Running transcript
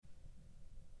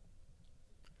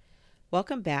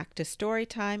Welcome back to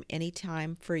Storytime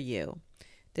Anytime for You.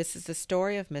 This is the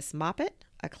story of Miss Moppet,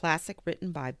 a classic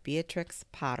written by Beatrix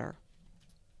Potter.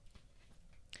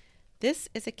 This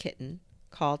is a kitten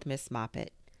called Miss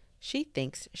Moppet. She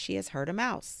thinks she has heard a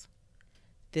mouse.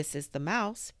 This is the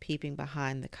mouse peeping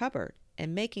behind the cupboard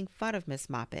and making fun of Miss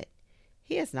Moppet.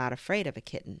 He is not afraid of a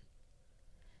kitten.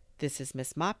 This is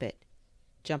Miss Moppet,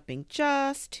 jumping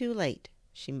just too late.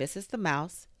 She misses the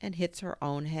mouse and hits her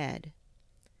own head.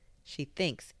 She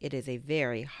thinks it is a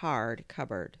very hard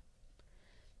cupboard.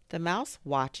 The mouse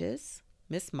watches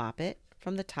Miss Moppet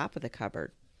from the top of the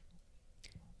cupboard.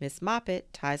 Miss Moppet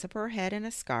ties up her head in a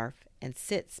scarf and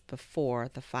sits before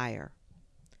the fire.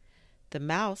 The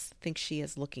mouse thinks she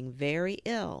is looking very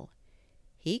ill.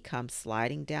 He comes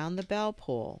sliding down the bell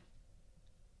pull.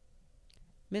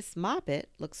 Miss Moppet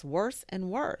looks worse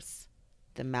and worse.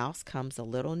 The mouse comes a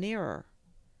little nearer.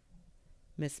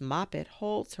 Miss Moppet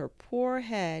holds her poor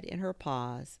head in her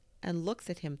paws and looks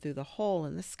at him through the hole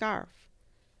in the scarf.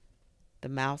 The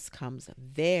mouse comes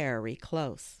very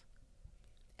close.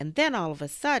 And then all of a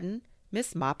sudden,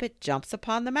 Miss Moppet jumps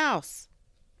upon the mouse.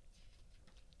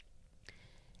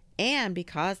 And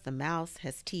because the mouse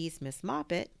has teased Miss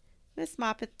Moppet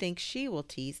thinks she will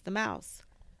tease the mouse,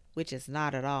 which is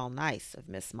not at all nice of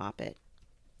Miss Moppet.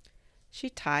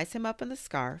 She ties him up in the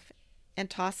scarf and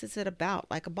tosses it about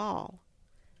like a ball.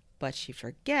 But she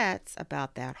forgets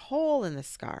about that hole in the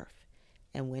scarf,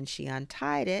 and when she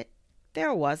untied it,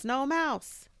 there was no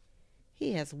mouse.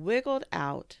 He has wiggled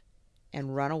out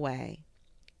and run away,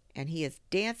 and he is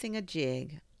dancing a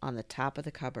jig on the top of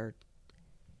the cupboard.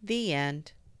 The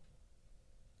end.